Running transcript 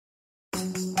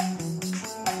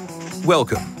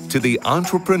Welcome to the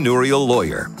Entrepreneurial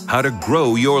Lawyer, How to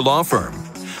Grow Your Law Firm,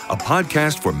 a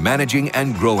podcast for managing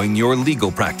and growing your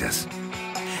legal practice.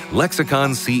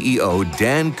 Lexicon CEO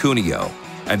Dan Cuneo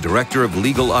and Director of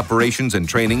Legal Operations and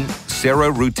Training,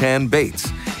 Sara Ruttan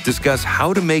Bates, discuss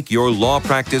how to make your law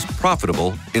practice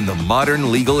profitable in the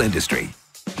modern legal industry.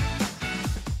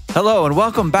 Hello and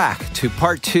welcome back to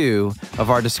part 2 of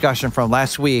our discussion from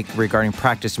last week regarding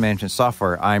practice management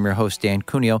software. I'm your host, Dan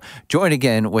Cuneo, joined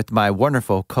again with my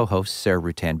wonderful co-host, Sara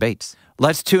Ruttan Bates.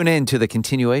 Let's tune in to the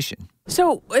continuation.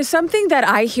 So something that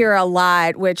I hear a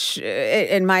lot, which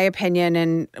in my opinion,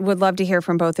 and would love to hear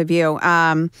from both of you,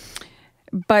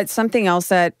 but something else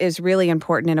that is really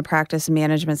important in a practice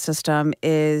management system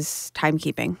is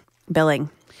timekeeping, billing.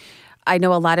 I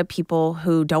know a lot of people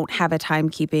who don't have a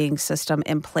timekeeping system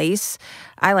in place.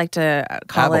 I like to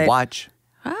call it... I have a watch.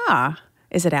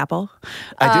 Is it Apple?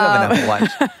 I do have an Apple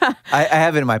Watch. I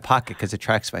have it in my pocket because it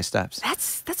tracks my steps.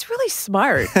 That's really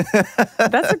smart.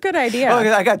 That's a good idea.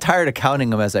 Well, I got tired of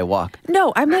counting them as I walk.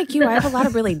 No, I'm like you. I have a lot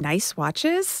of really nice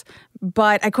watches,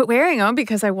 but I quit wearing them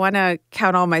because I want to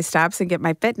count all my steps and get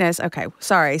my fitness. Okay,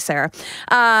 sorry, Sara.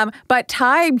 But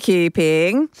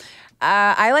timekeeping...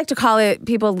 I like to call it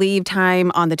people leave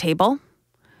time on the table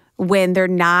when they're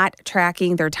not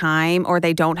tracking their time or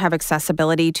they don't have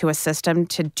accessibility to a system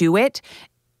to do it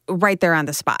right there on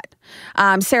the spot.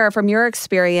 Sara, from your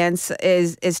experience,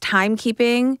 is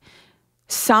timekeeping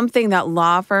something that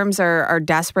law firms are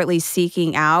desperately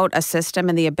seeking out, a system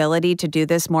and the ability to do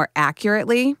this more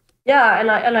accurately? Yeah,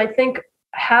 and I think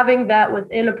having that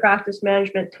within a practice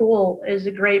management tool is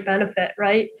a great benefit,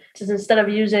 right? Because instead of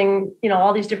using,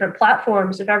 all these different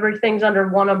platforms, if everything's under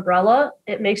one umbrella,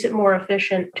 it makes it more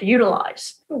efficient to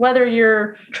utilize. Whether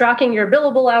you're tracking your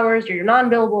billable hours or your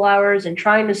non-billable hours and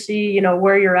trying to see,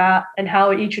 where you're at and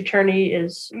how each attorney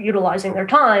is utilizing their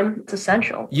time, it's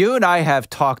essential. You and I have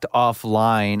talked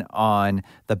offline on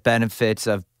the benefits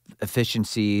of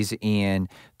efficiencies and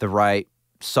the right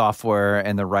software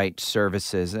and the right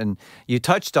services. And you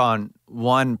touched on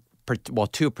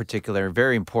two particular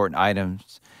very important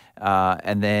items,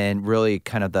 and then really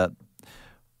kind of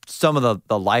some of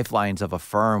the lifelines of a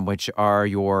firm, which are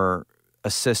your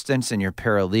assistants and your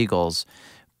paralegals.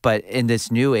 But in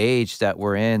this new age that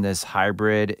we're in, this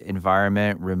hybrid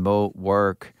environment, remote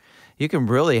work, you can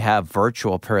really have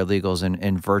virtual paralegals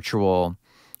and virtual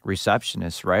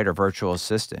receptionists, right, or virtual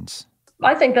assistants.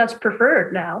 I think that's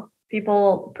preferred now.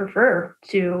 People prefer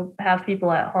to have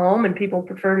people at home and people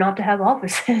prefer not to have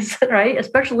offices, right?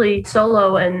 Especially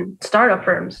solo and startup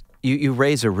firms. You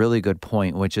raise a really good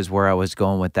point, which is where I was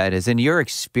going with that, is in your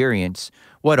experience,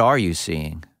 what are you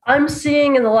seeing? I'm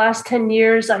seeing in the last 10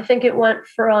 years, I think it went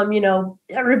from,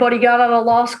 everybody got out of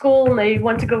law school and they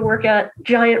went to go work at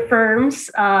giant firms,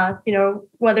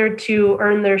 whether to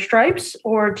earn their stripes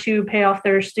or to pay off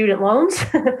their student loans.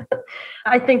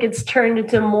 I think it's turned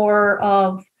into more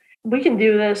of, we can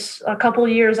do this a couple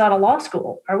of years out of law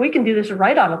school, or we can do this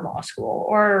right out of law school,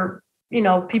 or,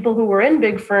 people who were in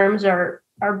big firms are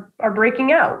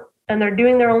breaking out and they're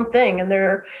doing their own thing,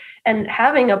 and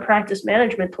having a practice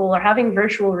management tool or having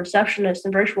virtual receptionists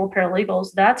and virtual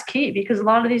paralegals, that's key because a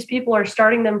lot of these people are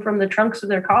starting them from the trunks of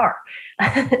their car,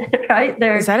 right?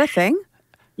 Is that a thing?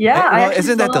 Yeah. Well,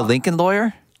 isn't that the Lincoln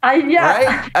Lawyer? Yeah.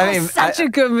 Right? I mean, such a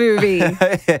good movie.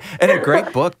 And a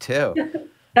great book too.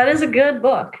 That is a good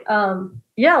book. A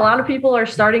lot of people are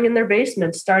starting in their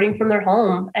basements, starting from their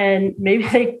home, and maybe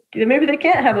they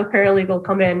can't have a paralegal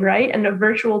come in, right? And a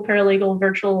virtual paralegal,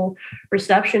 virtual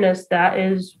receptionist,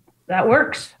 that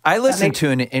works. I listened to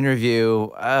an interview,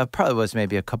 probably was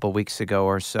maybe a couple weeks ago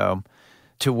or so,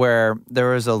 to where there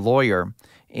was a lawyer,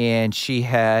 and she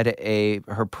had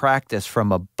her practice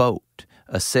from a boat,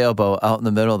 a sailboat out in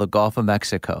the middle of the Gulf of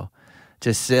Mexico,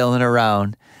 just sailing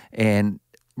around and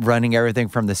running everything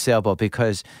from the sailboat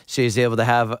because she's able to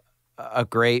have a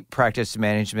great practice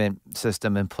management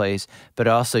system in place, but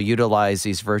also utilize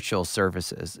these virtual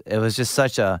services. It was just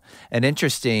such an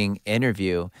interesting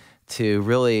interview to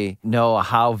really know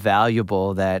how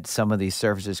valuable that some of these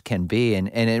services can be. And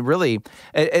it really,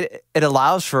 it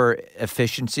allows for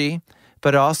efficiency,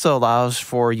 but it also allows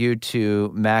for you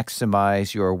to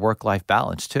maximize your work-life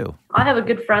balance too. I have a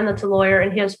good friend that's a lawyer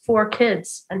and he has 4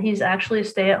 kids and he's actually a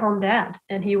stay-at-home dad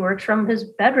and he works from his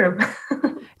bedroom.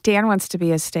 Dan wants to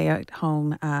be a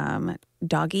stay-at-home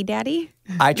doggy daddy.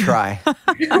 I try.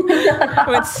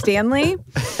 With Stanley?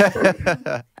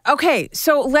 Okay,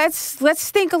 so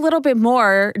let's think a little bit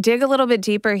more, dig a little bit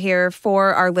deeper here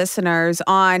for our listeners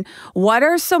on what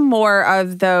are some more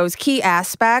of those key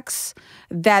aspects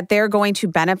that they're going to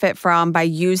benefit from by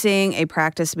using a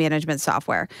practice management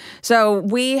software. So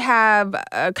we have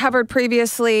covered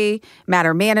previously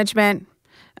matter management.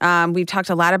 We've talked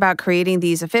a lot about creating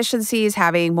these efficiencies,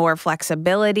 having more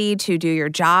flexibility to do your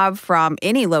job from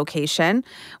any location.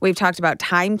 We've talked about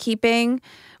timekeeping.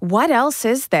 What else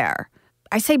is there?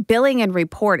 I say billing and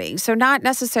reporting. So not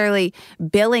necessarily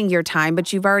billing your time,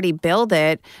 but you've already billed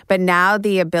it. But now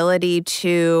the ability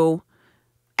to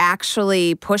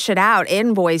actually push it out,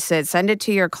 invoice it, send it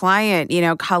to your client,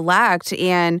 collect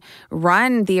and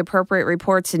run the appropriate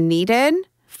reports needed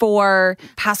for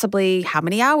possibly how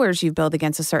many hours you've billed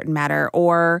against a certain matter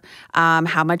or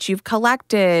how much you've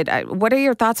collected. What are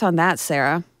your thoughts on that,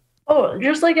 Sara? Oh,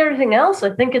 just like everything else, I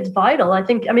think it's vital.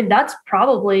 That's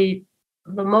probably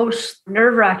the most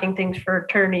nerve-wracking things for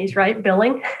attorneys, right?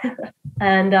 Billing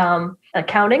and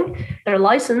accounting. Their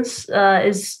license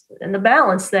is in the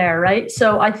balance there, right?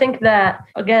 So I think that,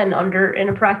 again,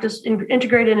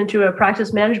 integrated into a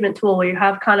practice management tool where you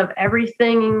have kind of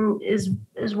everything is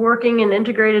working and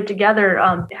integrated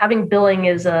together, having billing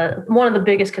is one of the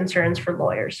biggest concerns for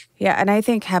lawyers. Yeah, and I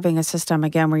think having a system,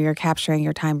 again, where you're capturing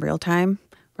your time real time,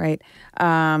 right?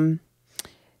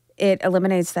 It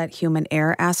eliminates that human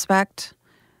error aspect.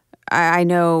 I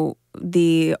know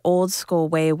the old school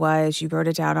way was you wrote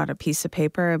it down on a piece of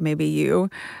paper and maybe you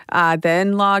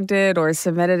then logged it or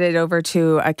submitted it over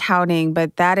to accounting,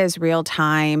 but that is real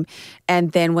time.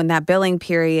 And then when that billing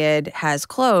period has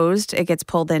closed, it gets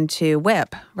pulled into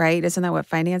WIP, right? Isn't that what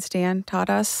Finance Dan taught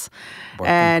us? Work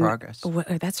in progress.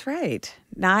 That's right.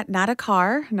 Not a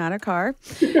car.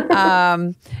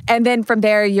 And then from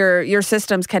there, your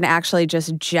systems can actually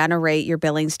just generate your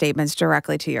billing statements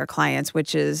directly to your clients,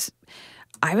 which is,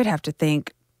 I would have to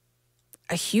think,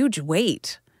 a huge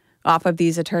weight off of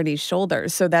these attorneys'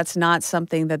 shoulders. So that's not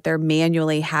something that they're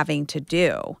manually having to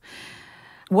do.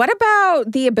 What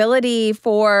about the ability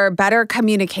for better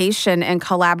communication and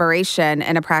collaboration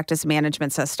in a practice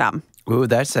management system? Ooh,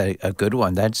 that's a good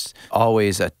one. That's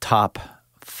always a top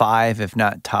 5, if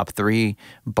not top 3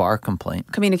 bar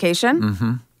complaint. Communication?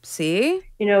 Mm-hmm. See?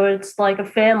 It's like a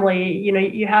family,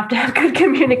 you have to have good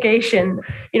communication,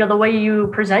 the way you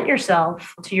present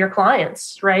yourself to your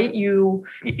clients, right? You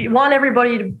want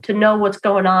everybody to know what's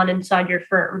going on inside your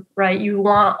firm, right? You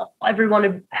want everyone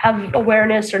to have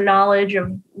awareness or knowledge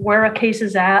of where a case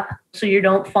is at so you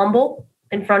don't fumble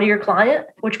in front of your client,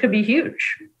 which could be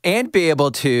huge. And be able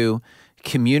to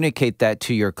communicate that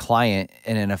to your client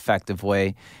in an effective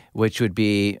way, which would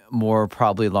be more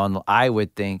probably I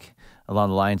would think, along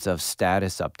the lines of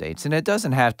status updates. And it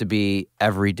doesn't have to be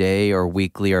every day or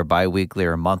weekly or biweekly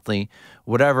or monthly,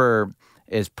 whatever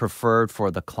is preferred for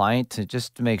the client,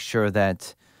 to make sure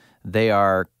that they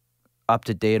are up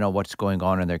to date on what's going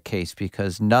on in their case,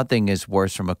 because nothing is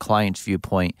worse from a client's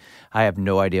viewpoint. I have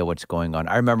no idea what's going on.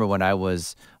 I remember when I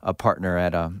was a partner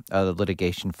at a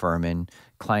litigation firm and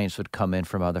clients would come in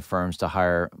from other firms to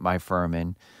hire my firm,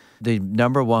 and the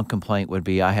number one complaint would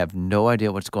be, I have no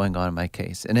idea what's going on in my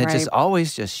case. And it just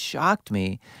always just shocked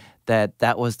me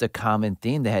that was the common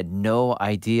theme. They had no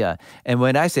idea. And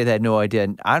when I say they had no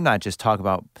idea, I'm not just talking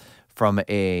about from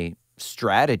a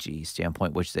strategy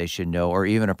standpoint, which they should know, or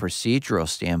even a procedural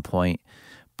standpoint,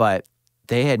 but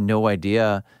they had no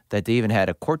idea that they even had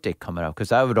a court date coming up,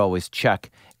 because I would always check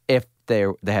if they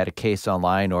had a case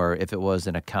online or if it was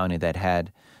an accounting that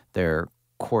had their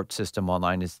court system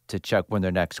online, is to check when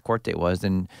their next court date was.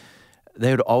 And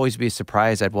they would always be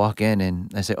surprised. I'd walk in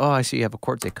and I say, "Oh, I see you have a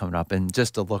court date coming up," and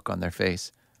just the look on their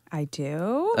face. I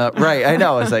do? Right, I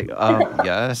know. It's like,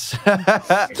 yes.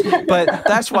 But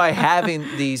that's why having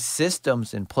these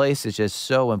systems in place is just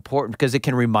so important, because it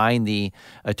can remind the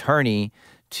attorney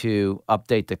to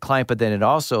update the client, but then it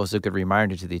also is a good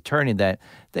reminder to the attorney that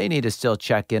they need to still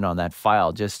check in on that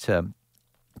file just to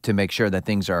make sure that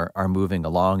things are moving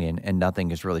along and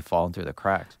nothing is really falling through the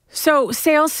cracks. So,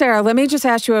 Sara, let me just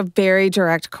ask you a very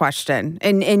direct question.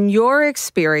 In your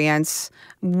experience,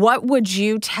 what would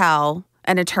you tell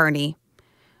an attorney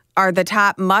are the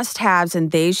top must-haves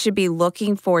and they should be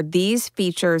looking for these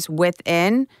features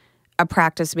within a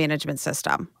practice management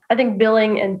system? I think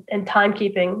billing and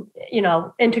timekeeping,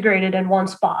 integrated in one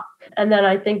spot. And then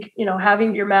I think,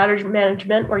 having your matters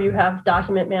management where you have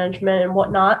document management and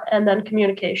whatnot, and then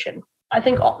communication. I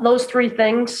think those 3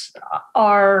 things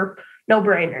are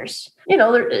no-brainers.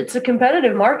 It's a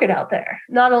competitive market out there.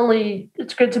 Not only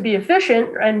it's good to be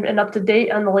efficient and up to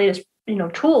date on the latest,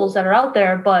 tools that are out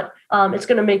there, but it's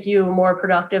going to make you a more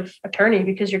productive attorney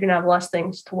because you're going to have less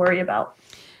things to worry about.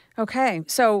 Okay.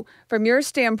 So from your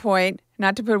standpoint,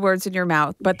 not to put words in your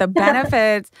mouth, but the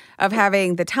benefits of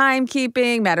having the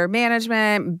timekeeping, matter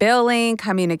management, billing,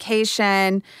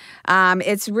 communication,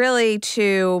 it's really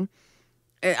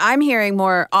I'm hearing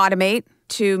more automate,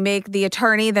 to make the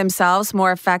attorney themselves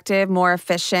more effective, more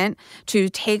efficient, to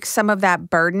take some of that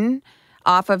burden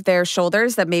off of their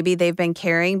shoulders that maybe they've been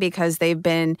carrying because they've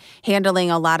been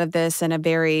handling a lot of this in a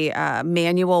very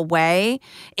manual way.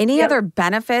 Any other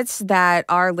benefits that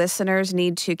our listeners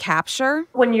need to capture?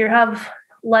 When you have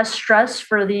less stress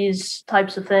for these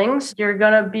types of things, you're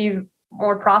going to be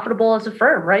more profitable as a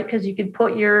firm, right? Because you can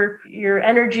put your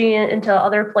energy into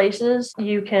other places.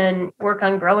 You can work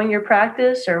on growing your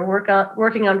practice or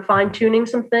working on fine-tuning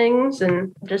some things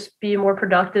and just be a more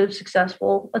productive,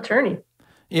 successful attorney.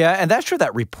 Yeah, and that's where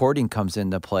that reporting comes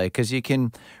into play, because you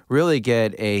can really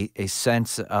get a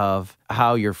sense of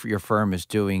how your firm is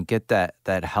doing, get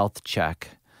that health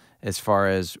check as far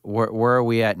as where are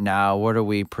we at now, what are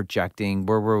we projecting,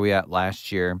 where were we at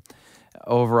last year,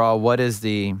 overall, what is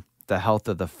the health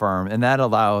of the firm, and that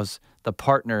allows the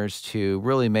partners to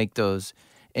really make those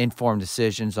informed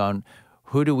decisions on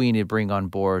who do we need to bring on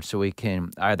board so we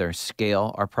can either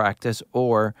scale our practice,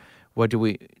 or what do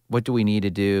we need to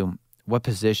do, what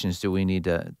positions do we need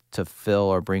to fill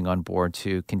or bring on board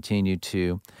to continue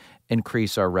to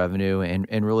increase our revenue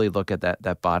and really look at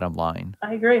that bottom line.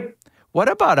 I agree. What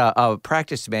about a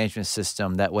practice management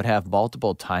system that would have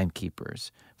multiple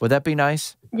timekeepers? Would that be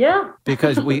nice? Yeah.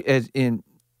 Because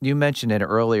you mentioned it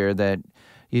earlier that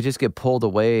you just get pulled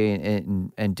away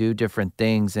and do different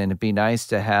things, and it'd be nice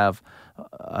to have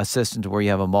a system where you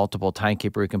have a multiple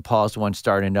timekeeper who can pause one,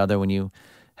 start another when you're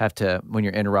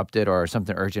interrupted or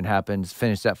something urgent happens,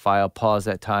 finish that file, pause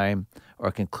that time, or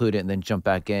conclude it and then jump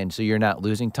back in. So you're not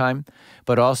losing time,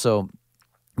 but also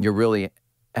you're really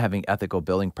having ethical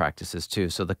billing practices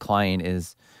too. So the client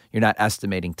you're not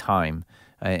estimating time.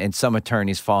 And some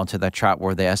attorneys fall into that trap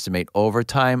where they estimate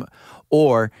overtime,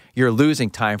 or you're losing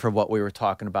time for what we were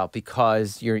talking about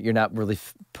because you're not really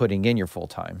putting in your full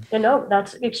time. No,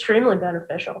 that's extremely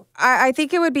beneficial. I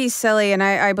think it would be silly, and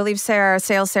I believe Sara,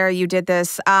 you did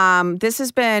this. This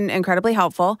has been incredibly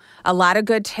helpful. A lot of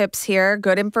good tips here,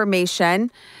 good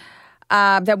information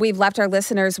that we've left our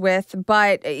listeners with.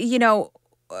 But,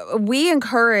 we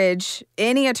encourage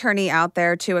any attorney out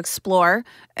there to explore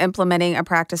implementing a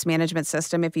practice management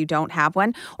system if you don't have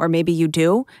one, or maybe you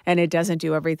do and it doesn't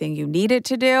do everything you need it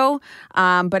to do,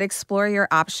 but explore your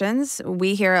options.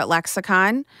 We here at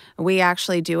Lexicon, we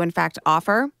actually do in fact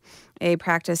offer a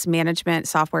practice management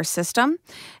software system.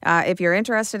 If you're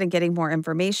interested in getting more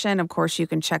information, of course, you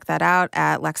can check that out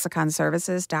at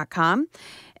lexiconservices.com.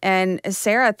 And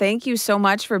Sara, thank you so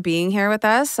much for being here with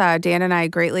us. Dan and I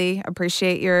greatly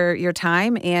appreciate your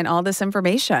time and all this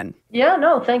information. Yeah,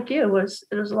 no, thank you. It was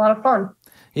a lot of fun.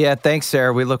 Yeah, thanks,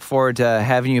 Sara. We look forward to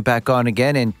having you back on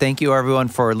again. And thank you, everyone,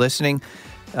 for listening.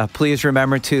 Please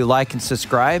remember to like and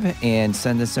subscribe and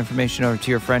send this information over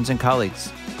to your friends and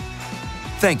colleagues.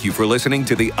 Thank you for listening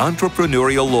to the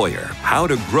Entrepreneurial Lawyer, How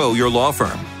to Grow Your Law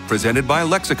Firm, presented by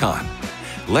Lexicon.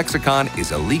 Lexicon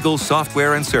is a legal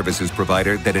software and services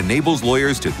provider that enables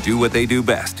lawyers to do what they do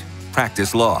best,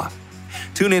 practice law.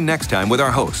 Tune in next time with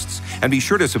our hosts, and be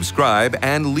sure to subscribe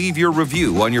and leave your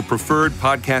review on your preferred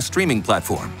podcast streaming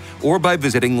platform or by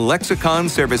visiting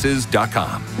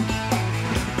lexiconservices.com.